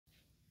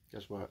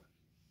Guess what?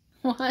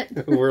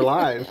 What? We're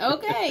live.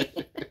 Okay.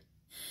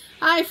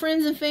 Hi,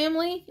 friends and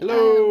family.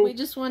 Hello. We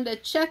just wanted to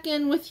check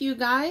in with you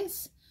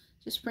guys.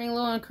 Just bring a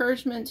little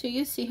encouragement to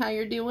you, see how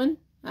you're doing.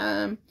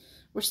 We're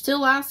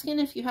still asking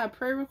if you have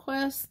prayer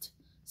requests,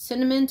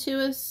 send them in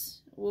to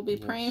us. We'll be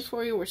praying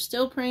for you. We're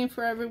still praying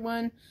for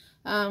everyone.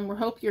 We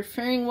hope you're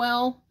faring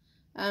well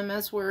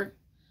as we're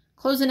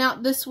closing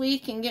out this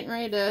week and getting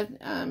ready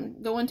to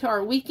go into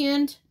our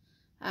weekend.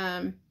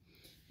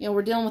 You know,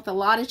 we're dealing with a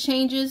lot of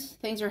changes.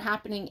 Things are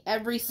happening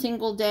every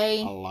single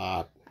day. A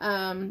lot.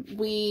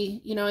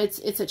 You know,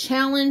 it's a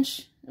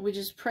challenge. We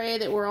just pray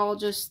that we're all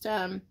just,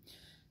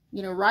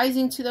 you know,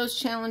 rising to those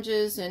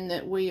challenges and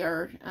that we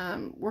are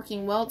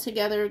working well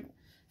together.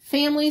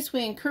 Families,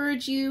 we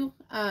encourage you,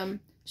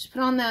 just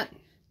put on that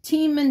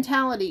team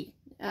mentality.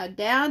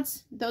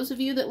 Dads, those of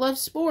you that love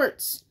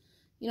sports,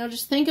 you know,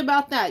 just think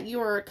about that. You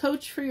are a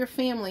coach for your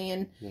family,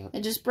 and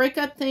just break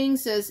up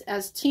things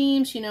as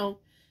teams, you know,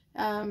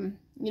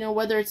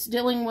 whether it's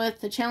dealing with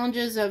the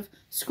challenges of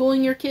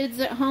schooling your kids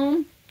at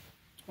home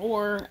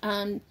or,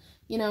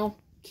 you know,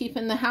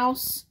 keeping the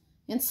house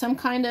in some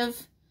kind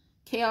of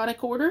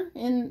chaotic order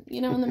in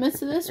the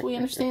midst of this. We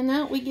understand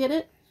that. We get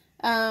it.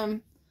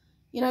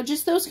 You know,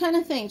 just those kind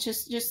of things.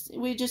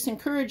 We just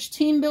encourage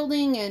team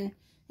building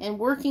and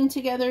working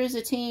together as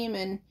a team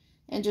and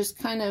just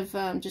kind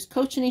of just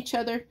coaching each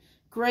other.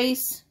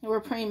 Grace.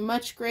 We're praying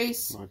much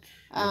grace,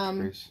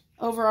 grace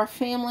over our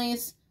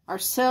families,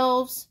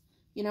 ourselves.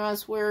 You know,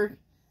 as we're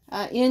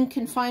in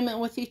confinement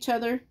with each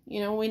other, you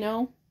know, we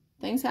know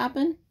things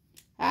happen,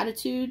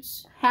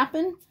 attitudes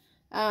happen.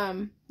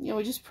 You know,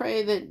 we just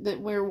pray that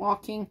we're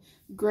walking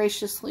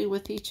graciously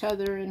with each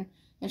other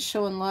and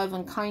showing love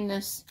and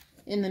kindness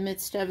in the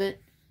midst of it.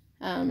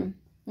 You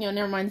know,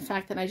 never mind the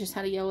fact that I just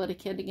had to yell at a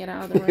kid to get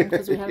out of the room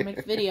because we had to make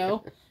a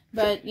video.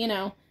 But, you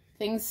know,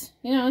 things,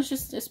 you know,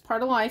 it's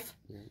part of life.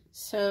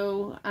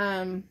 So,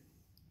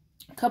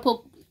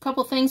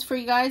 couple things for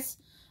you guys.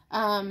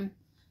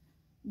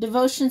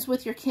 Devotions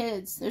with your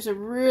kids. There's a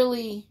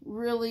really,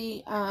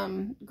 really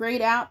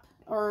great app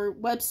or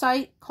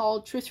website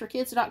called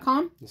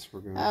truthforkids.com. Yes,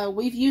 we're good.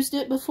 We've used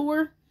it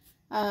before.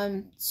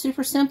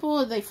 Super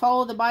simple. They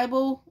follow the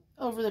Bible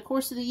over the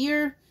course of the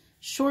year.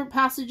 Short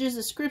passages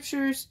of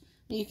scriptures.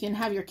 You can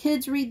have your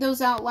kids read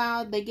those out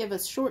loud. They give a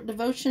short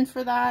devotion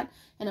for that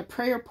and a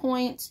prayer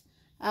point.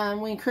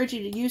 We encourage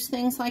you to use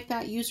things like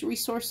that. Use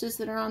resources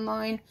that are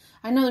online.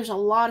 I know there's a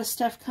lot of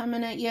stuff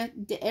coming at you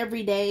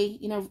every day,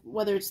 you know,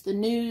 whether it's the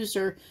news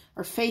or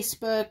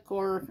Facebook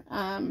or,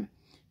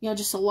 you know,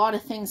 just a lot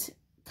of things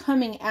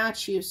coming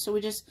at you. So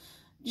we just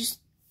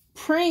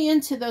pray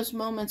into those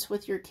moments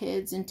with your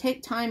kids and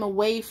take time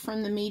away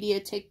from the media.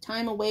 Take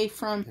time away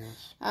from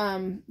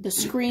the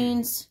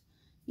screens.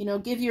 You know,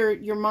 give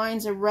your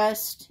minds a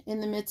rest in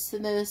the midst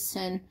of this.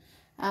 And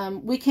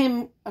we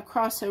came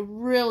across a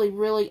really,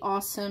 really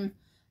awesome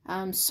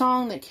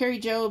song that Carrie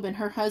Job and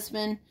her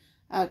husband,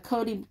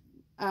 Cody,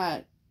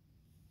 I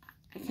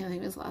can't think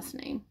of his last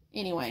name.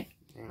 Anyway,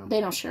 they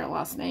don't share a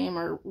last name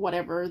or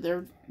whatever.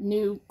 They're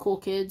new cool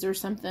kids or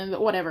something,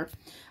 but whatever.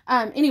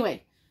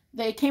 Anyway,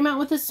 they came out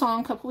with this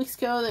song a couple weeks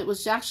ago that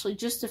was actually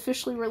just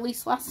officially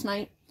released last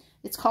night.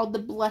 It's called The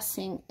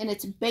Blessing, and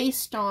it's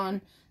based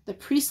on the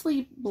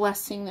priestly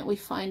blessing that we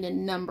find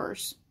in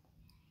Numbers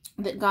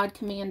that God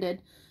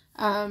commanded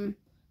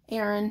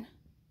Aaron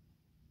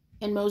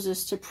and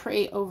Moses to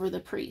pray over the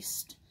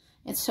priest.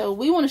 And so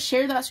we want to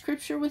share that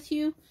scripture with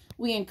you.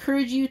 We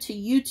encourage you to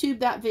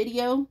YouTube that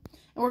video, and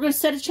we're going to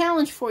set a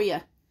challenge for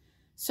you.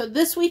 So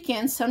this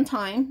weekend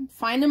sometime,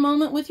 find a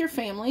moment with your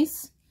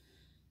families,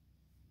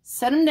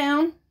 set them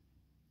down,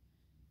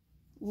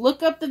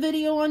 look up the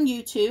video on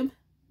YouTube,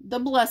 The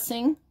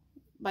Blessing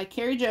by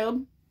Carrie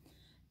Job,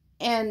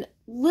 and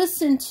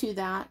listen to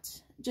that.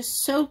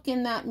 Just soak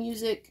in that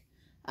music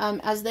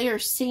as they are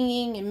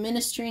singing and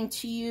ministering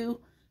to you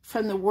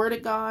from the Word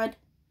of God.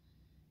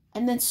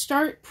 And then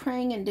start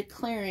praying and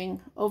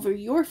declaring over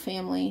your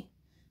family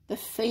the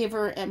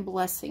favor and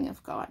blessing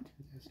of God.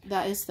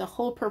 That is the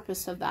whole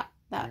purpose of that.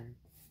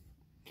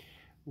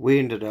 We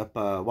ended up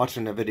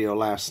watching a video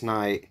last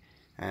night,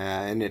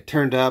 and it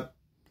turned up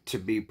to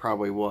be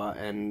probably,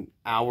 an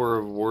hour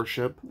of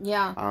worship.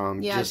 Yeah,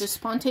 just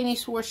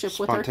spontaneous worship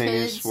with our kids.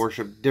 Spontaneous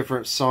worship,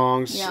 different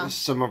songs,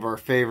 some of our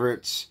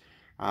favorites,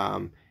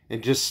 and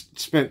just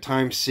spent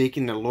time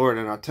seeking the Lord.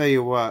 And I'll tell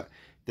you what,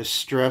 the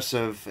stress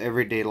of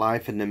everyday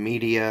life and the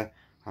media,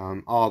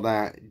 all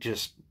that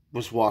just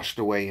was washed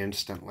away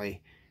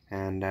instantly.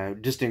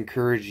 And just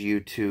encourage you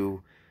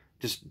to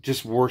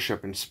just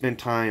worship and spend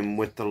time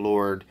with the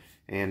Lord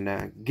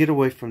and get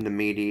away from the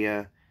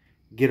media,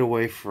 get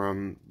away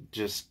from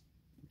just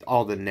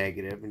all the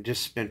negative, and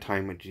just spend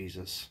time with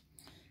Jesus.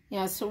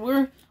 Yeah, so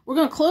we're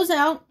going to close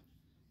out.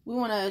 We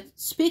want to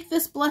speak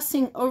this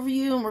blessing over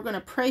you, and we're going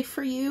to pray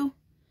for you.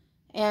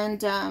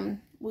 And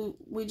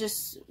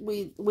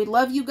we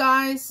love you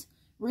guys.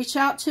 Reach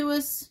out to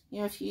us. You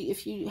know,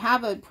 if you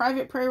have a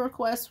private prayer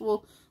request,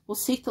 we'll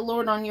seek the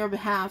Lord on your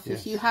behalf.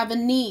 Yes. If you have a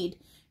need,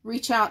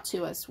 reach out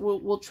to us.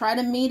 We'll try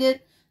to meet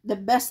it the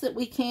best that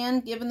we can,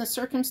 given the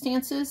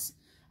circumstances.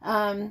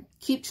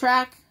 Keep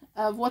track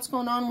of what's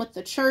going on with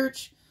the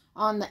church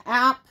on the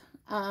app,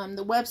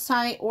 the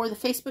website, or the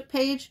Facebook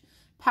page.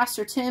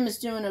 Pastor Tim is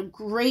doing a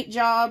great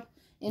job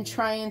in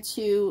trying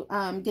to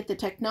get the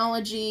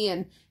technology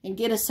and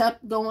get us up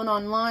going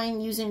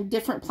online using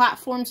different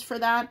platforms for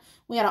that.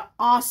 We had an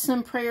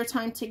awesome prayer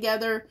time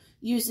together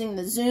using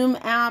the Zoom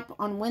app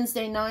on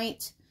Wednesday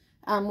night.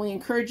 We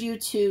encourage you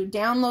to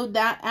download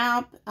that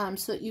app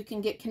so that you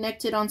can get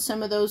connected on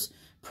some of those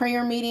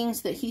prayer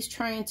meetings that he's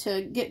trying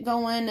to get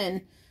going.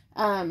 And,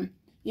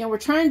 you know, we're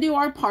trying to do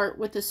our part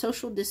with the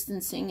social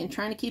distancing and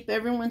trying to keep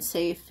everyone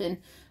safe. And,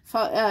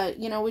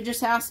 you know, we're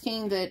just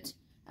asking that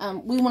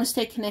we want to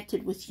stay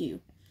connected with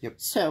you. Yep.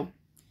 So,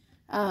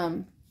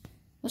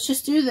 let's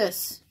just do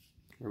this.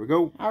 Here we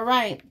go. All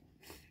right.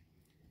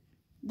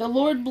 The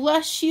Lord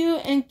bless you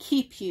and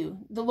keep you.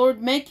 The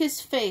Lord make his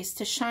face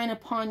to shine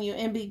upon you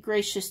and be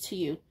gracious to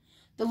you.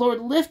 The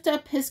Lord lift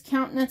up his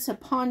countenance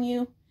upon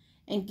you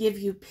and give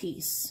you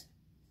peace.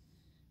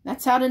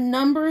 That's out of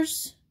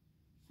Numbers,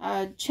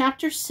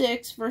 chapter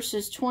 6,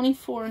 verses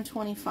 24 and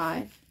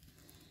 25.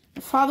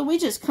 And Father, we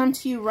just come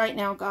to you right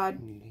now, God.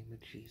 In the name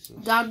of Jesus.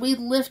 God, we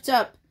lift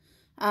up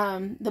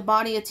the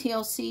body of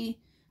TLC,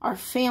 our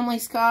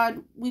families,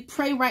 God. We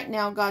pray right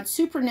now, God,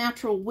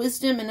 supernatural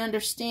wisdom and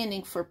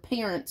understanding for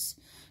parents.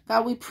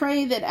 God, we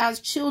pray that as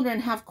children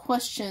have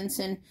questions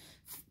and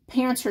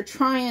parents are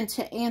trying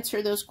to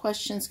answer those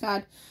questions,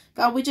 God,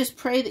 we just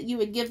pray that you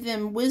would give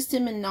them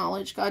wisdom and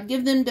knowledge, God.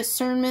 Give them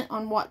discernment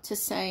on what to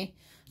say.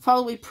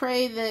 Father, we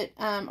pray that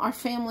our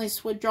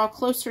families would draw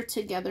closer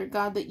together,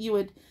 God, that you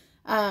would,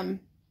 God,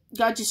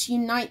 just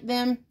unite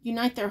them,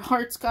 unite their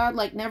hearts, God,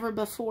 like never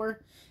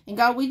before. And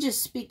God, we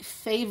just speak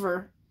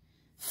favor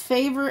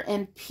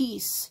and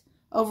peace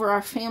over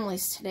our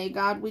families today,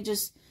 God. We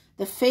just,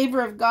 the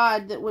favor of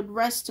God that would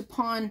rest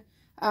upon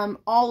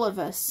all of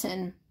us.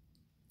 And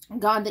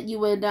God, that you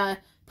would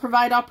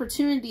provide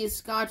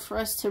opportunities, God, for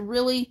us to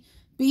really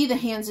be the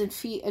hands and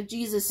feet of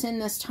Jesus in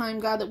this time,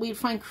 God, that we'd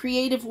find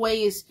creative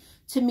ways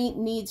to meet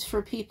needs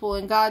for people.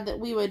 And God, that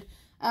we would,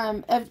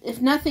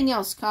 if nothing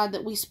else, God,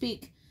 that we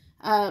speak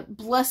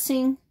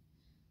blessing.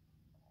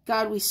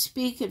 God, we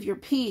speak of your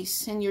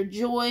peace and your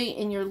joy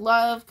and your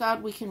love.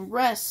 God, we can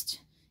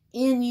rest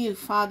in you,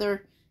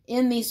 Father,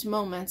 in these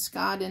moments,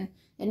 God. And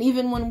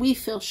even when we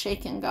feel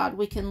shaken, God,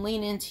 we can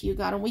lean into you,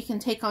 God, and we can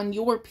take on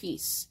your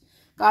peace,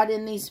 God,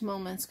 in these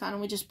moments, God.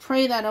 And we just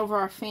pray that over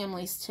our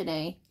families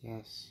today.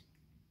 Yes.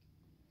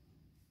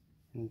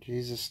 In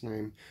Jesus'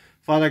 name.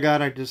 Father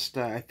God, I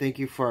thank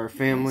you for our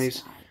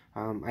families.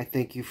 Yes, I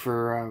thank you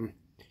for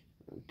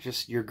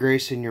just your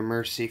grace and your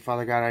mercy.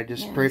 Father God, I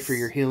just pray for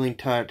your healing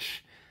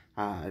touch.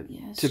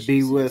 To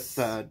be with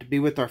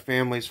our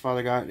families,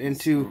 Father God, and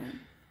to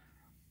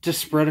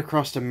spread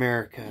across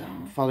America.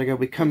 Father God,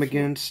 we come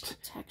against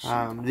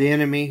the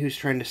enemy who's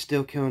trying to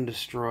steal, kill, and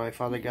destroy.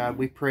 Father God,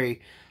 we pray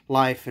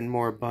life and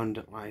more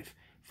abundant life.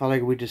 Father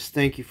God, we just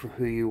thank you for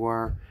who you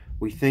are.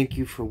 We thank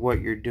you for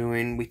what you're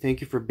doing. We thank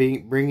you for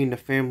bringing the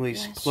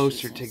families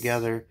closer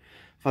together.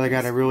 Father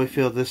God, I really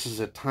feel this is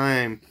a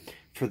time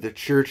for the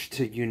church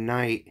to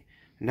unite,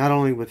 not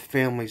only with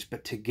families,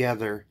 but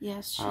together.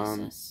 Yes,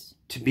 Jesus.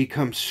 To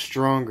become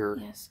stronger.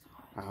 Yes,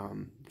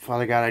 God.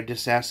 Father God, I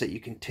just ask that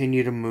you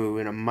continue to move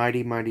in a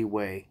mighty, mighty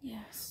way.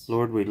 Yes.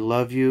 Lord, we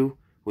love you.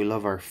 We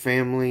love our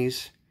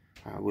families.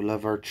 We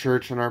love our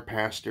church and our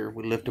pastor.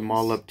 We lift them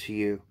all up to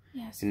you.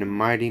 Yes. In the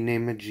mighty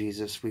name of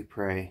Jesus, we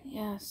pray.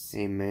 Yes.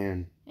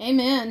 Amen.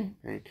 Amen.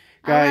 Right.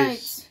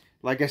 Guys,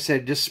 like I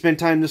said, just spend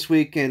time this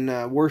week in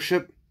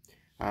worship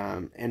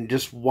and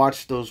just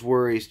watch those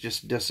worries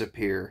just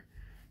disappear.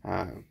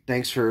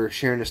 Thanks for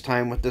sharing this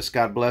time with us.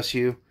 God bless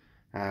you.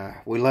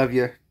 We love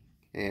you,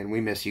 and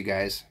we miss you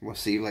guys. We'll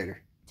see you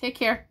later. Take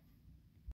care.